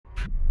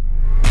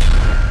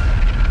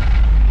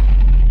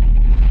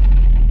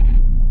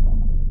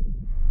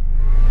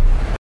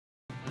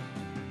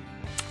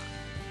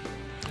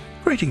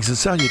Greetings and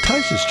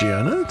salutations,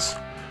 Geo-nerds.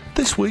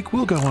 This week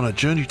we'll go on a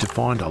journey to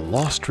find a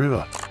lost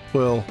river.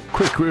 Well,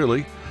 creek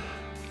really.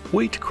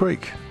 Wheat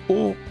Creek,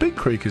 or Big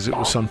Creek as it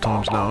was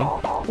sometimes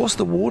known, was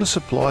the water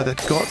supply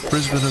that got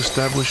Brisbane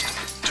established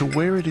to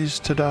where it is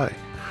today.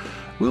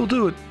 We'll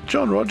do it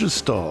John Rogers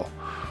style,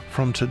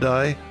 from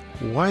today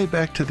way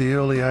back to the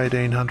early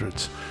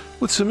 1800s,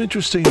 with some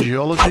interesting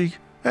geology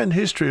and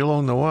history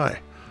along the way.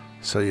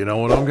 So you know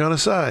what I'm going to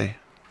say.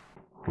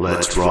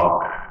 Let's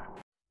rock.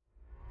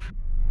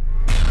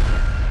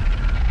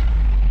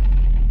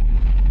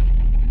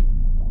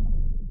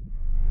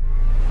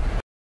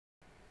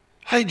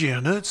 Hey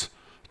Geo-nerds,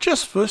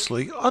 just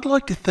firstly I'd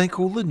like to thank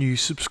all the new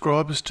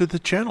subscribers to the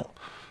channel.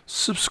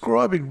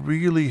 Subscribing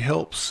really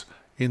helps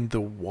in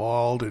the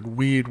wild and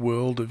weird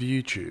world of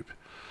YouTube.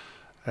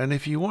 And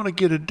if you want to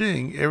get a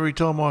ding every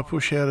time I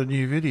push out a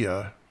new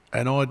video,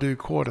 and I do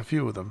quite a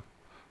few of them,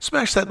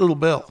 smash that little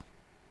bell.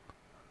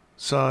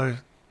 So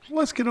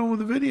let's get on with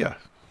the video.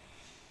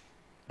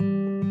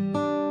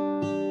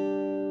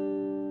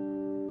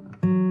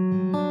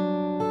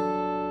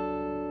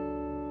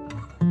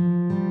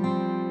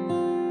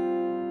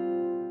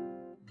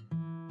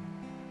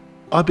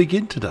 I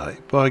begin today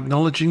by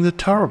acknowledging the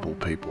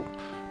Turrbal people,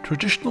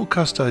 traditional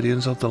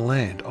custodians of the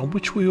land on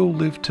which we all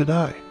live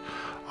today.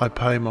 I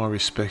pay my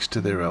respects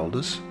to their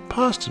elders,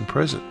 past and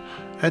present,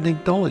 and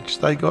acknowledge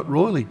they got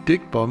royally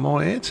dicked by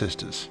my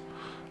ancestors.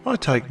 I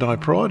take no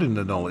pride in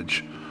the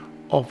knowledge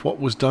of what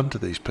was done to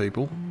these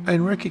people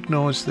and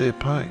recognise their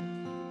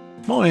pain.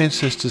 My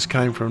ancestors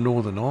came from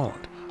Northern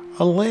Ireland,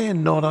 a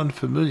land not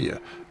unfamiliar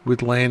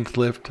with land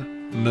theft,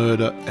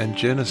 murder and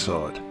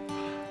genocide.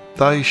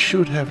 They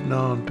should have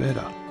known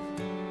better.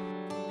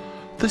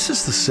 This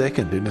is the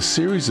second in a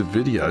series of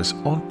videos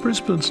on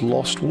Brisbane's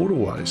lost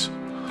waterways.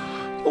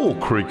 All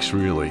creeks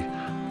really.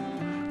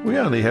 We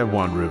only have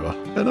one river,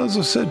 and as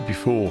I said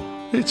before,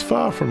 it's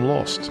far from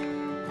lost.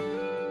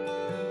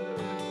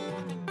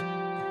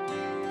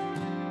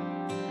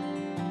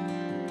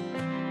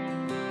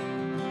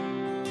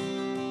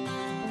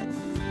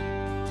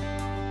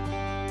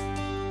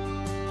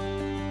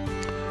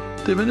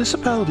 The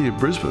municipality of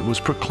Brisbane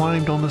was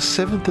proclaimed on the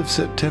 7th of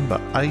September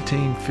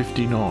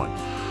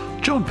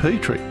 1859. John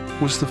Petrie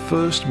was the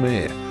first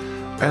mayor,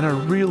 and a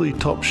really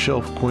top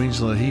shelf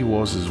Queenslander he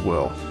was as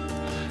well.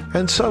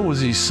 And so was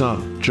his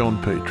son,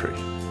 John Petrie.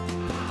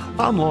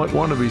 Unlike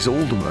one of his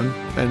aldermen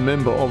and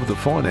member of the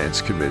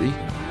Finance Committee,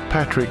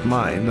 Patrick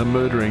Main, the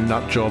murdering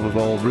nutjob of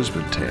old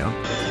Brisbane town.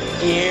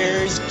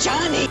 Here's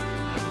Johnny!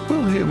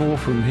 We'll hear more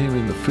from him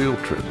in the field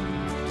trip.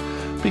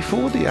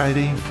 Before the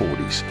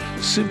 1840s,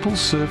 simple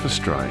surface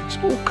drains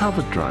or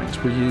covered drains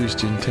were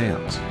used in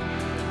towns.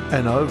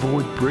 An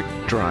ovoid brick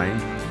drain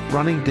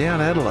running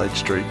down Adelaide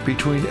Street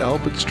between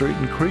Albert Street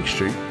and Creek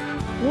Street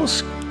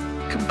was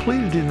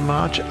completed in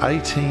March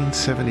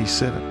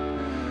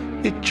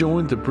 1877. It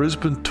joined the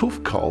Brisbane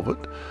Tuff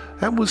Culvert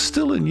and was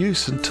still in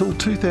use until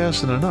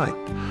 2008.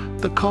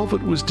 The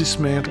culvert was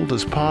dismantled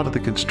as part of the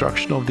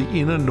construction of the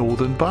Inner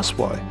Northern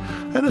Busway,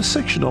 and a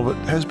section of it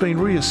has been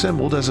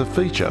reassembled as a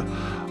feature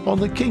on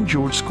the King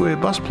George Square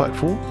bus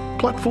platform,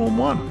 Platform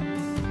 1.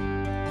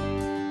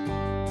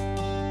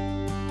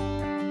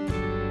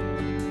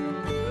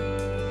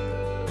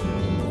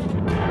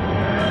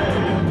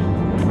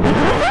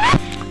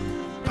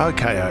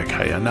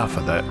 Okay, enough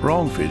of that.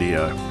 Wrong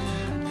video.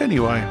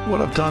 Anyway,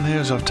 what I've done here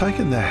is I've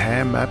taken the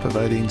ham map of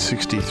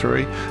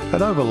 1863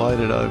 and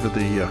overlaid it over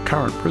the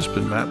current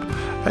Brisbane map,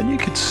 and you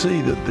can see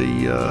that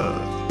the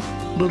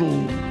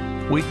little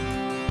wheat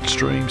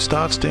stream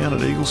starts down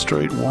at Eagle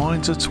Street,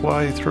 winds its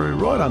way through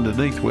right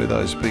underneath where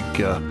those big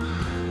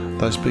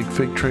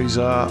fig trees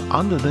are.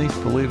 Underneath,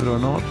 believe it or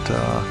not,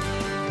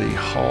 the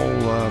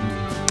whole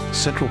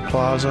Central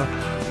Plaza,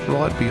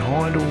 right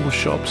behind all the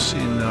shops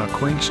in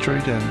Queen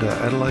Street and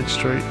Adelaide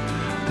Street.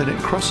 Then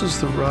it crosses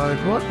the road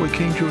right where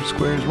King George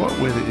Square is, right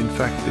where in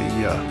fact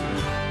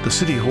the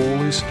City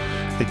Hall is.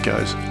 It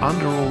goes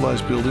under all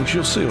those buildings,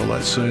 you'll see all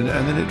that soon,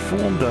 and then it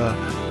formed,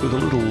 with a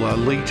little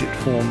leat, it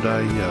formed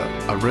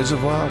a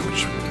reservoir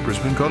which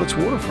Brisbane got its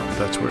water from.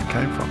 That's where it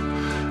came from.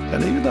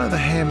 And even though the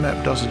ham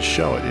map doesn't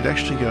show it, it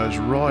actually goes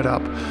right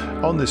up.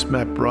 On this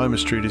map, Roma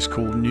Street is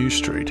called New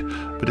Street,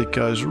 but it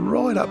goes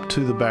right up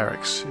to the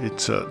barracks.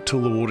 It's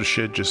till the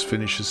watershed just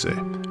finishes there.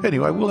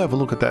 Anyway, we'll have a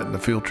look at that in the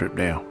field trip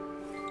now.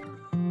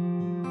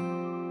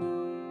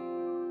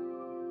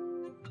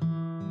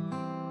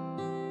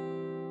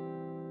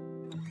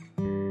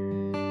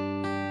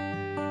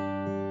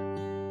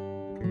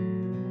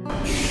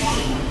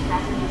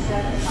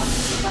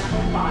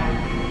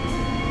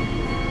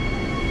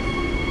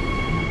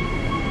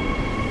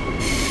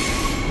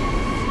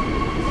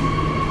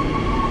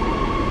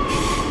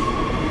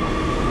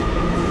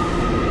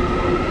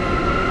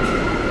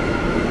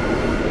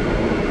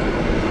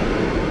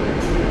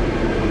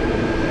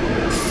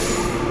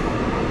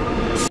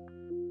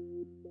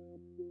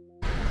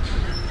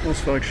 Well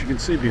folks, you can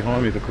see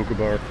behind me the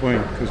Kookaburra Queen,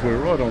 because we're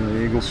right on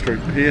the Eagle Street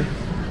Pier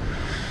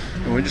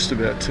and we're just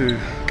about to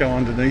go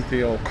underneath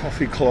the old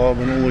coffee club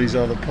and all these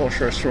other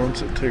posh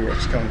restaurants that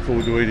T-Rex can't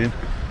afford to eat in.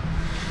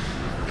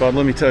 But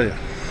let me tell you,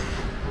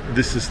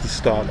 this is the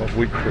start of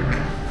Wheat Creek,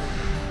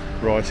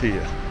 right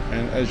here.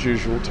 And as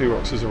usual,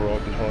 T-Rox has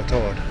arrived at high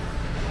tide.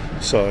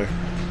 So,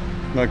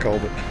 no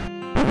culvert.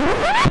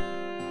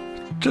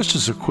 Just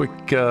as a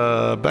quick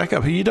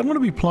backup here, you don't want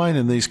to be playing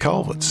in these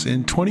culverts.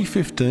 In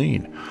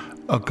 2015,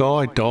 a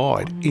guy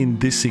died in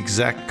this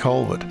exact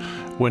culvert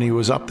when he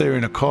was up there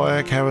in a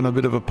kayak having a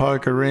bit of a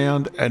poke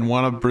around, and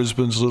one of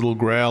Brisbane's little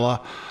growler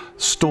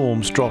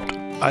storms dropped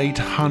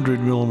 800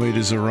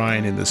 millimetres of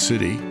rain in the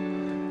city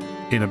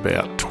in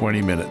about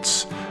 20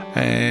 minutes.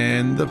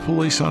 And the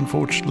police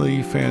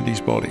unfortunately found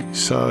his body.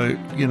 So,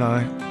 you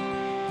know,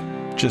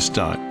 just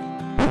don't.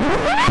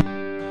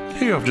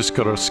 Here I've just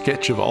got a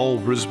sketch of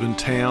old Brisbane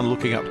town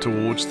looking up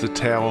towards the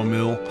Tower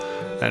Mill,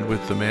 and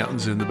with the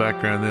mountains in the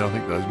background there. I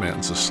think those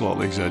mountains are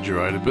slightly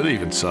exaggerated, but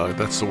even so,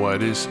 that's the way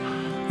it is.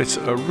 It's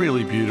a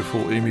really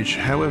beautiful image.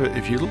 However,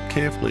 if you look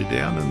carefully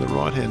down in the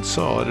right hand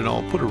side, and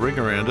I'll put a ring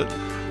around it,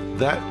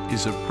 that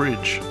is a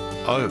bridge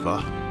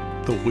over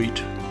the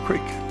Wheat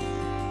Creek.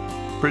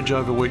 Bridge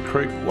over Wheat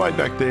Creek, way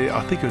back there.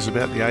 I think it was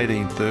about the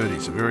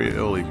 1830s, a very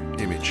early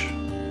image.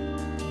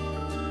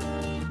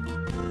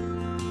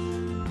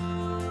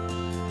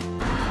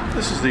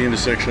 This is the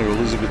intersection of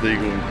Elizabeth,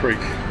 Eagle and Creek.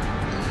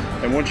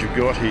 And once you've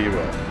got here,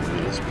 well,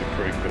 Elizabeth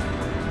Creek,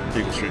 but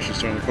Eagle Street's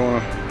just around the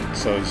corner.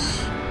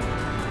 So's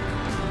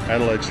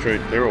Adelaide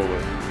Street, they're all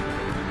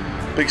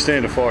there. Big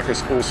stand of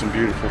ficus, awesome,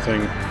 beautiful thing.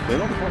 They're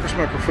not ficus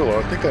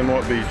macrophylla, I think they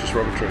might be just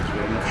rubber trees,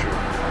 but I'm not sure.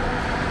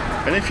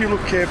 And if you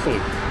look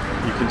carefully,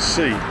 you can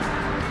see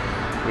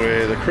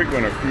where the creek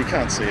went. You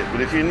can't see it,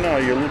 but if you know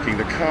you're looking,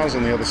 the cars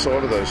on the other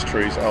side of those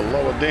trees are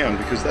lower down,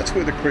 because that's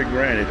where the creek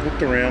ran. It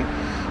hooked around,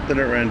 then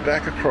it ran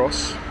back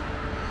across,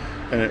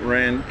 and it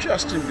ran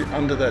just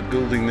under that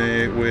building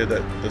there where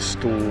the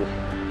store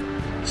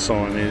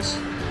sign is.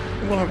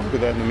 And we'll have a look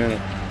at that in a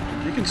minute.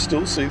 You can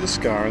still see the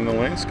scar in the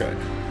landscape.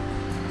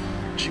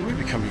 Gee, we're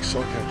becoming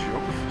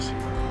psychogeographers here.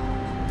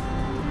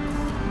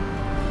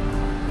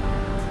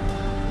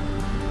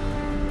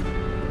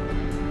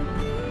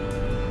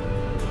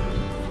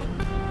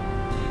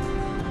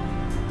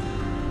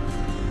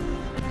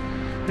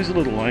 Here's a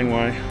little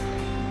laneway.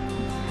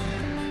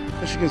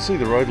 As you can see,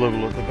 the road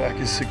level at the back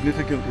is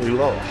significantly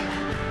lower,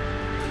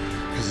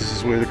 because this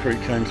is where the creek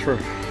came through.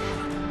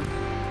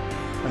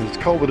 And it's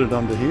culverted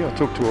under here. I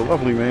talked to a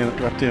lovely man at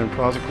Rapdown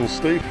Plaza called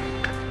Steve,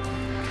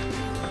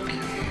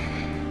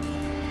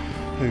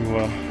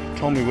 who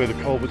told me where the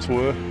culverts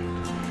were.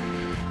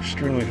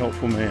 Extremely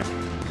helpful man.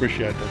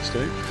 Appreciate that,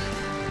 Steve.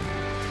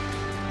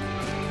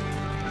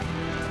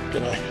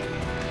 G'day.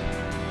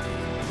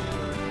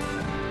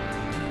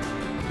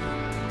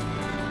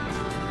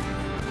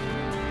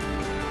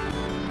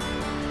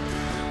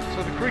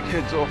 So the creek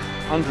heads off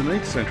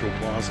underneath Central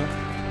Plaza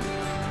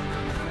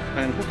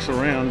and hooks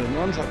around and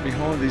runs up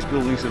behind these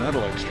buildings in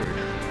Adelaide Street.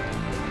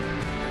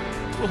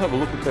 We'll have a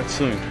look at that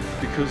soon,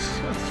 because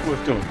that's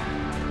worth doing.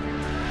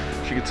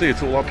 As you can see,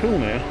 it's all uphill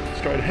now.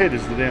 Straight ahead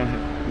is the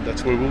downhill, and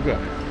that's where we'll go.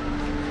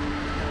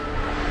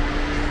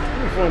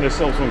 We find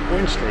ourselves on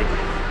Queen Street.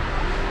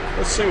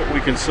 Let's see what we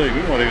can see.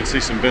 We might even see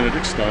some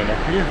Benedict stone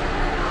up here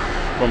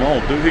from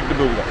old Doohig the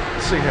Builder.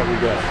 Let's see how we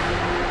go.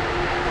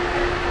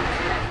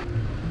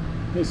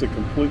 Here's a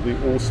completely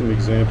awesome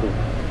example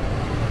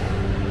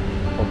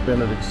of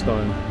Benedict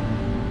stone.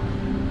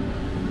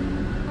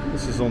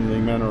 This is on the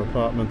Manor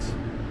Apartments,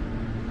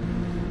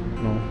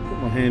 and I'll put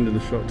my hand in the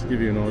shot to give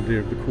you an idea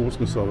of the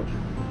coarseness of it.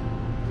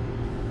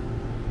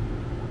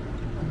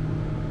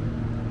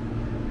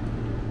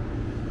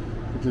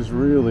 Which is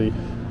really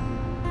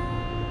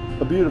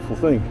a beautiful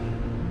thing.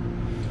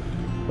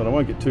 But I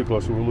won't get too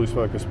close or we'll lose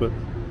focus, but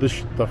this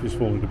stuff is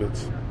falling to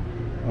bits.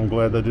 I'm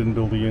glad they didn't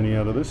build a uni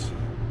out of this,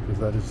 because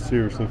that is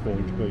seriously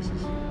falling to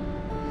pieces.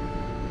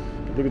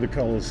 But look at the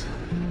colours.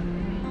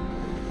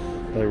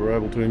 They were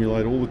able to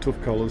emulate all the tuff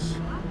colours.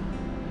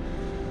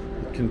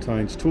 It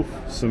contains tuff,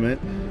 cement,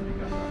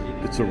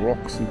 bits of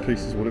rocks and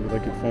pieces, whatever they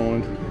could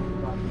find.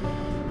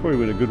 Probably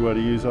been a good way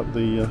to use up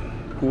the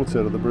quartz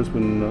out of the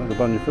Brisbane, the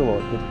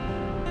bunyaphyllite, but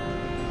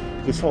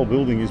this whole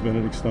building is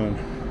Benedict stone.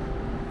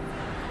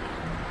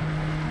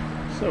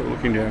 So we're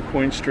looking down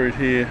Queen Street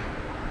here.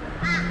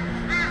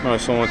 No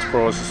science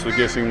prizes for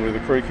guessing where the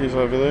creek is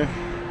over there.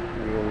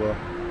 We'll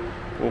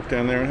walk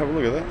down there and have a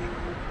look at that.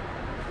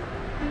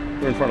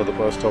 We're in front of the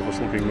post office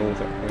looking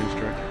north up Queen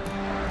Street.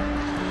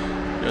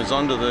 It goes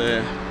under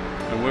there,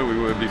 and where we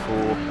were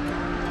before,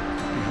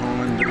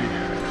 behind the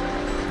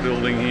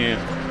building here,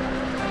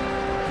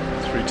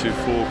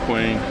 324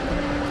 Queen,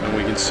 and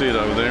we can see it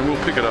over there, and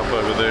we'll pick it up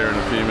over there in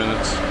a few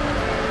minutes.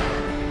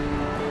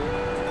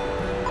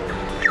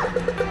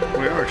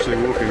 We are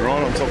actually walking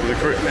right on top of the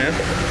creek now.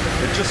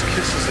 It just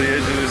kisses the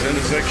edge of this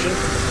intersection,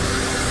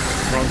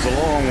 runs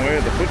along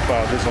where the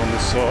footpath is on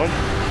this side,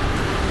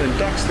 then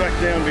ducks back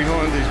down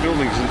behind these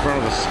buildings in front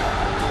of us.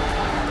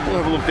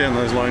 We'll have a look down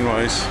those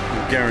laneways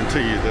and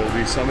guarantee you there'll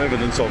be some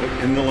evidence of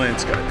it in the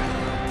landscape.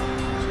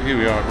 So here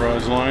we are at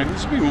Rose Lane.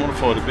 It's been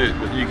modified a bit,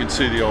 but you can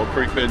see the old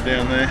creek bed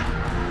down there.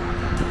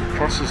 It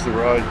crosses the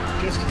road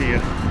just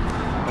here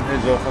and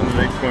heads off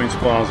underneath Queen's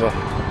Plaza.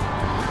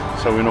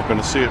 So we're not going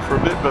to see it for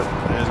a bit, but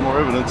there's more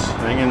evidence.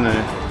 Hang in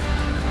there.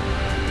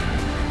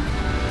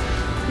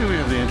 Here we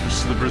have the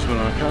entrance to the Brisbane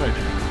Arcade.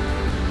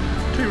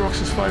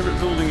 T-Rox's favourite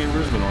building in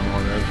Brisbane, I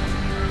might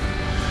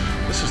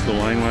add. This is the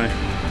laneway,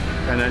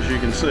 and as you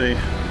can see,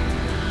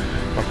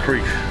 a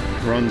creek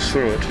runs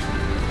through it.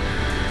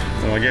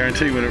 And I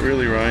guarantee when it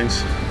really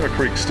rains, a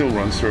creek still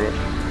runs through it.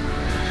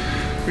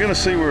 We're going to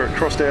see where it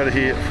crossed out of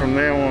here. From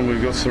now on,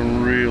 we've got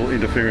some real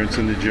interference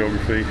in the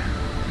geography,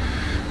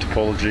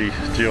 topology,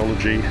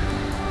 geology,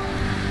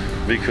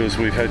 because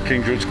we've had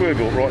King George Square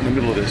built right in the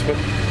middle of this, but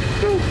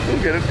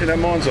we'll get it in our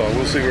mind's eye.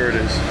 We'll see where it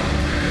is.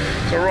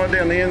 So right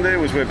down the end there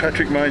was where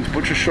Patrick Mayne's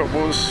butcher shop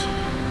was,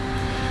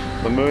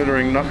 the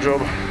murdering nut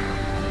job.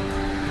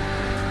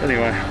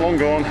 Anyway, long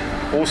gone,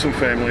 awesome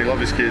family, love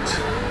his kids.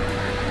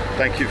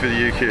 Thank you for the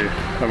UQ.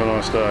 Have a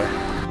nice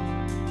day.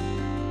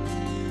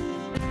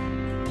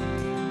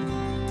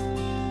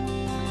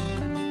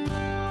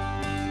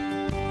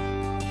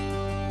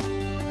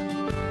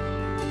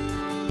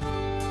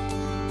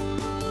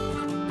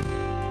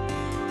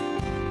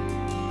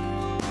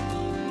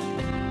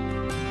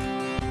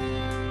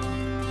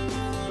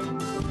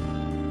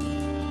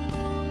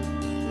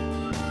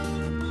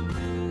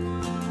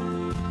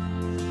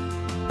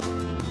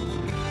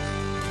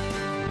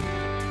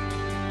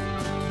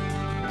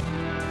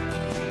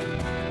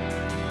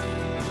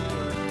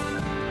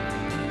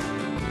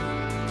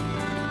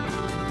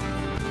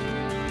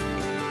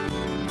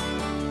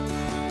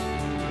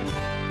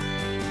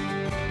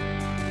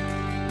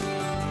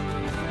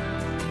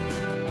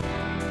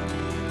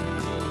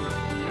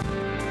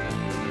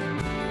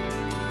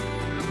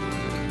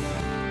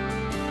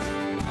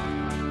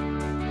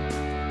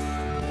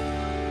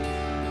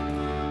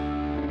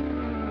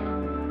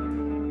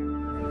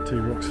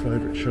 T-Rox's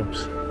favourite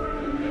shops.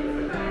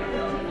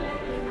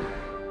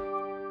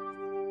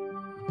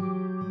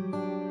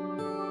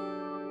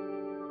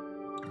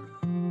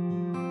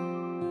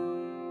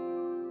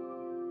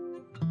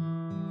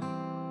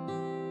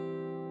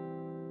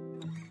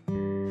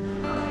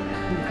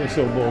 They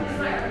sell bog.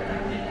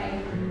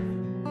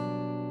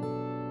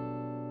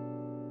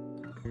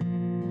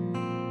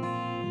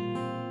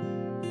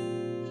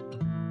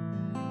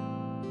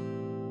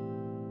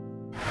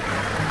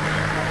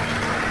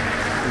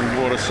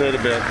 What I said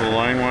about the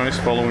laneways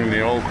following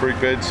the old creek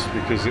beds,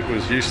 because it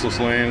was useless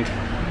land,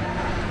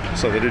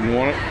 so they didn't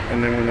want it,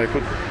 and then when they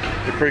put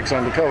the creeks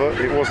under cover,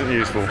 it wasn't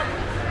useful.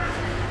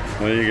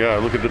 There you go,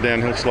 look at the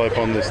downhill slope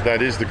on this.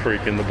 That is the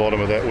creek in the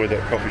bottom of that, where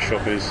that coffee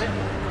shop is.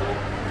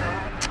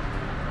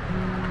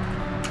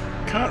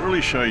 Can't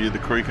really show you the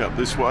creek up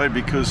this way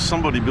because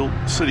somebody built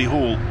City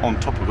Hall on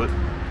top of it,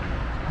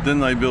 then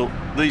they built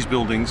these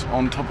buildings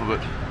on top of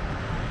it.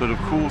 But of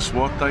course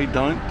what they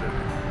don't do,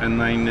 and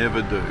they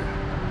never do,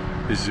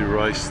 is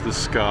erase the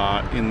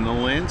scar in the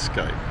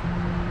landscape.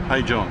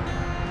 Hey John,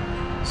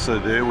 so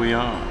there we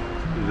are.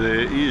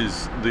 There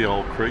is the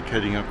old creek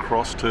heading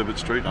across Turbot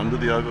Street under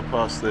the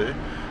overpass there,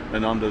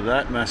 and under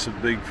that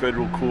massive big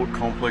federal court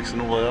complex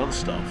and all that other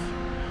stuff.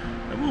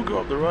 And we'll go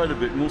up the road a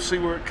bit and we'll see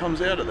where it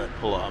comes out of that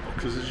palaver,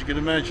 because as you can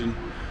imagine,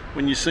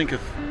 when you sink a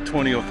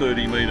 20 or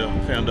 30 metre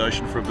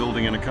foundation for a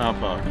building in a car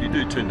park, you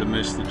do tend to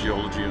mess the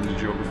geology and the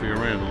geography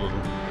around a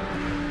little.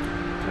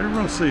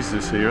 Everyone sees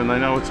this here and they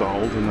know it's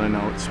old and they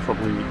know it's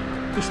probably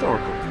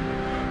historical.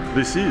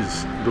 This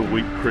is the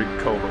Wheat Creek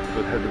culvert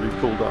that had to be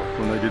pulled up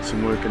when they did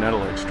some work in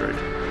Adelaide Street.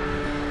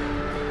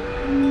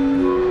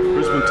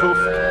 Brisbane Toof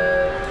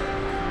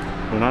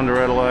went under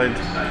Adelaide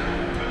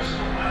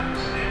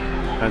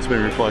and it's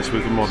been replaced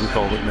with a modern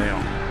culvert now.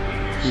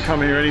 You can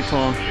come here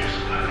anytime.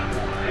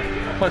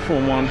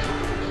 Platform 1,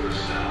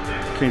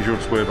 King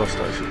George Square bus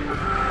station.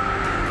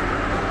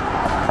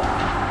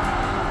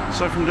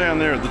 So from down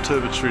there at the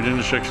Turbot Street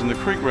intersection, the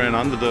creek ran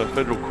under the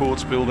Federal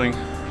Courts building,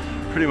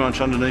 pretty much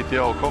underneath the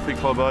old coffee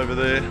club over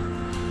there,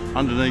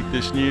 underneath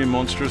this new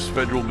monstrous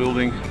federal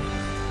building.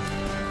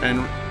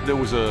 And there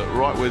was a,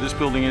 right where this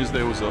building is,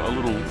 there was a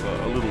little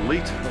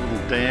leat, a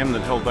little dam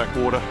that held back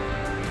water.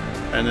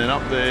 And then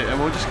up there, and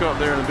we'll just go up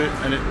there in a bit,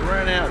 and it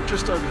ran out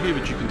just over here,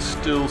 but you can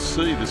still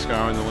see the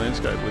scar in the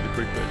landscape where the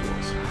creek bed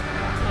was.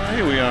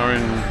 Here we are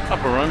in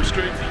Upper Rome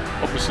Street,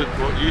 opposite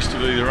what used to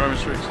be the Rome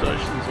Street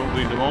station. It's all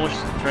been demolished.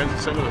 The transit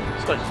centre,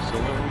 the station's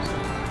still there.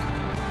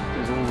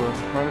 There's all the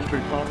Rome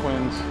Street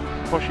Parklands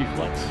poshy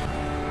flats.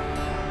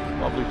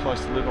 Lovely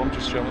place to live, I'm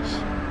just jealous.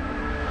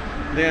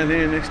 Down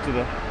there next to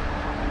the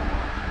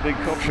big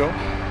cop shop,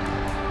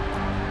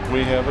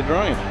 we have a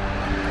drain.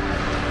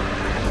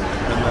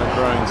 And that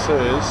drain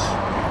says,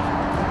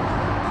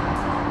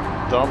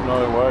 dump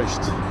no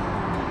waste,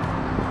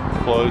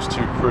 flows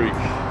to creek.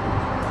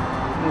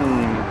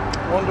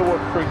 Wonder what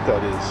creek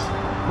that is.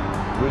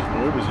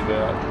 Brisbane River's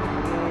about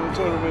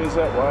 200 metres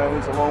that way and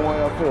it's a long way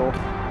uphill.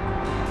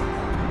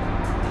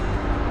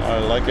 I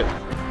like it.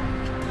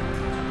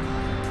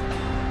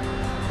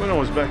 When I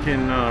was back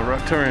in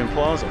Brisbanr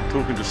Plaza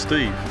talking to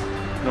Steve,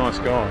 nice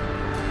guy,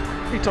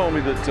 he told me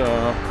that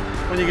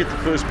when you get the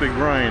first big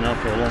rain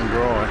after a long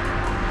dry,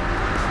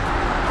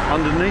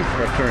 underneath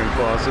Brisbane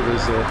Plaza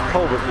there's a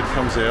culvert that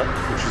comes out,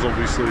 which is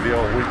obviously the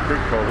old Wheat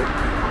Creek culvert.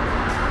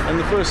 And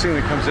the first thing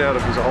that comes out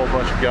of is a whole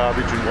bunch of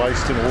garbage and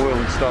waste and oil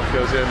and stuff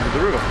goes out into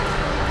the river.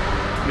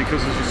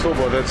 Because as you saw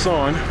by that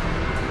sign,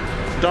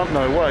 dump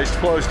no waste,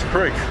 flows to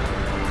creek.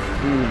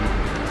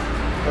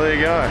 Well, there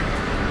you go.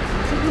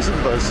 So listen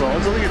to those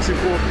signs, I think it's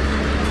important.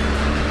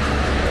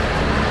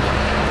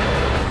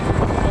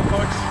 Well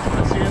folks,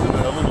 that's the end of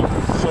our little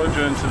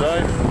sojourn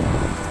today.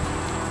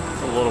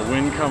 A lot of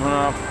wind coming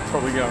up,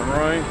 probably going to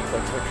rain,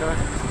 that's okay.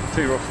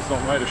 T-Rox is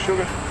not made of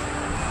sugar.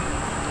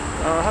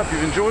 I hope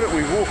you've enjoyed it.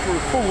 We walked the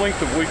full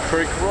length of Wheat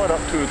Creek right up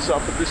to its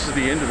upper. This is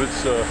the end of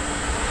its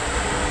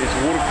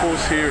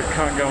watercourse here. It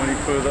can't go any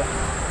further.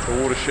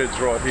 The watershed's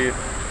right here.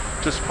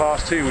 Just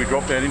past here we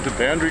drop down into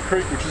Brisbanr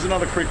Creek, which is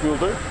another creek we'll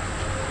do.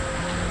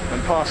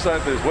 And past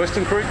that there's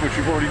Western Creek, which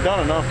we've already done,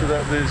 and after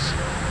that there's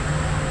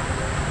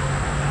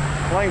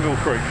Langville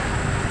Creek,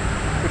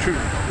 which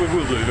we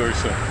will do very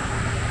soon.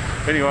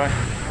 Anyway,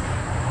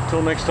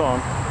 until next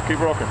time, keep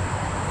rocking.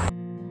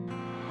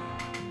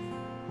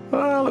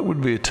 Well, it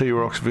would be a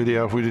T-Rox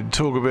video if we didn't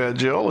talk about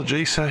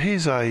geology. So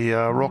here's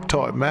a rock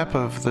type map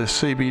of the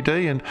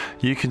CBD, and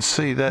you can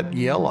see that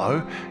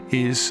yellow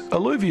is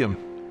alluvium,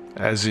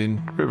 as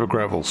in river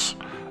gravels,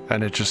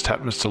 and it just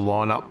happens to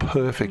line up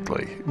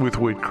perfectly with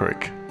Wheat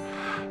Creek.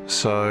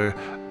 So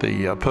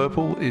the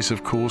purple is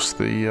of course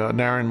the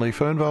Narranlee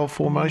Fernvale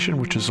Formation,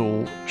 which is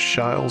all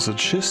shales and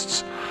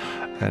schists,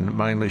 and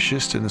mainly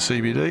schist in the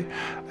CBD,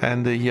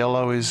 and the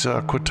yellow is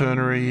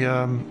quaternary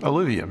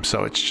alluvium,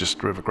 so it's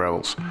just river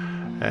gravels.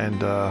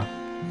 And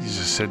as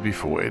I said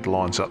before, it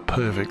lines up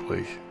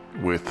perfectly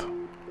with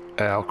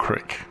our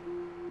creek.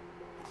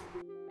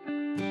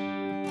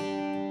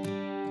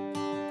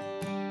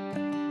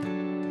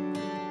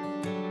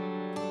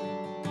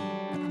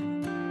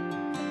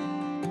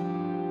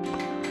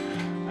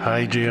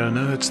 Hey Geo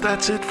Nerds,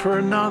 that's it for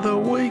another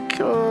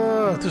week.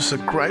 Oh, this is a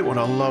great one.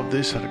 I love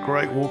this. Had a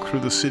great walk through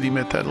the city,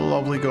 met that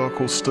lovely guy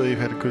called Steve,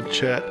 had a good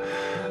chat.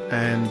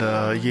 And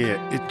yeah,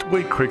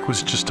 Wheat Creek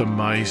was just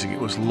amazing. It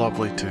was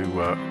lovely to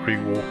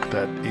re-walk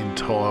that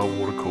entire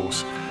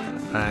watercourse.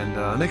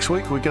 And next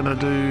week we're going to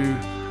do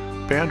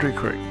Brisbanr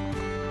Creek.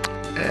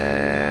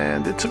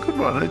 And it's a good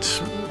one.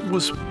 It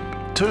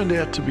turned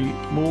out to be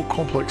more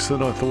complex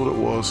than I thought it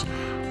was,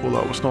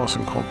 although it was nice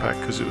and compact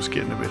because it was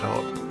getting a bit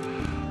hot.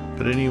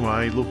 But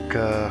anyway, look,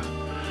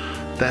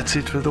 that's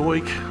it for the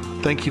week.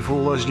 Thank you for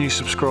all those new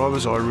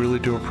subscribers. I really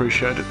do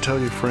appreciate it. Tell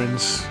your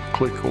friends,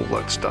 click all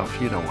that stuff.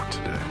 You know what to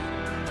do.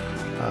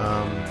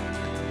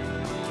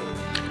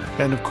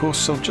 And of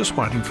course, I'm just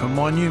waiting for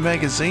my new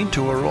magazine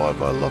to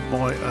arrive. I love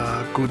my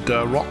good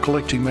rock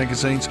collecting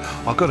magazines.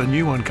 I've got a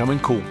new one coming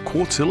called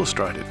Quartz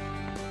Illustrated.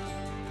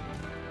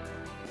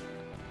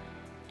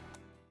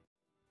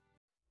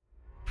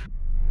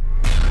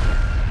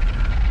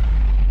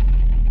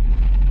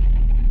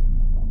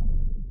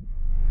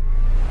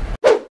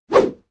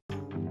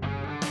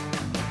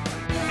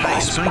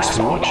 Thanks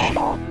for watching.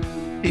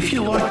 If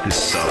you like this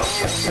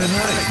stuff, and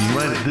hey, you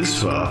made it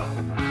this far,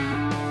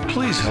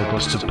 please help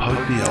us to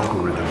poke the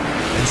algorithm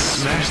and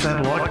smash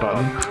that like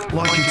button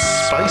like it's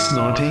Space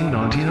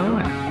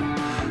 1999.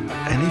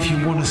 And if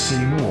you want to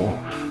see more,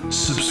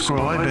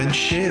 subscribe and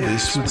share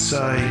this with,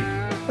 say,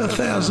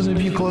 1,000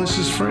 of your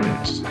closest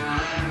friends.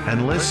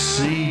 And let's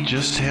see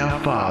just how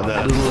far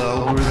that little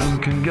algorithm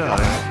can go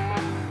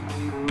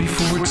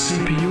before its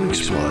CPU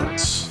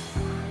explodes.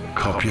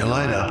 Cop you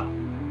later.